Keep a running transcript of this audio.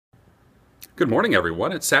Good morning,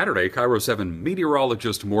 everyone. It's Saturday. KIRO 7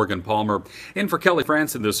 meteorologist Morgan Palmer in for Kelly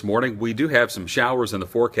Franson this morning. We do have some showers in the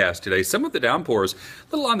forecast today. Some of the downpours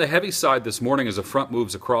a little on the heavy side this morning as a front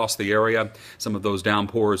moves across the area. Some of those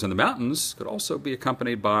downpours in the mountains could also be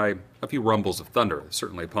accompanied by a few rumbles of thunder.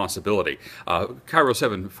 Certainly a possibility. KIRO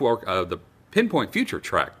 7 the Pinpoint future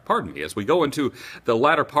track, as we go into the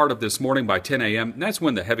latter part of this morning by 10 a.m. That's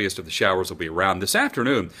when the heaviest of the showers will be around. This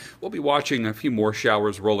afternoon, we'll be watching a few more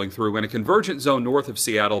showers rolling through in a convergent zone north of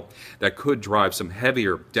Seattle that could drive some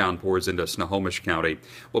heavier downpours into Snohomish County.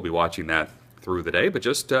 We'll be watching that through the day, but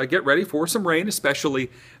just get ready for some rain,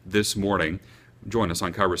 especially this morning. Join us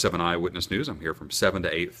on KIRO 7 Eyewitness News. I'm here from 7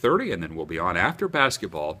 to 8:30, and then we'll be on after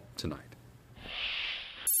basketball tonight.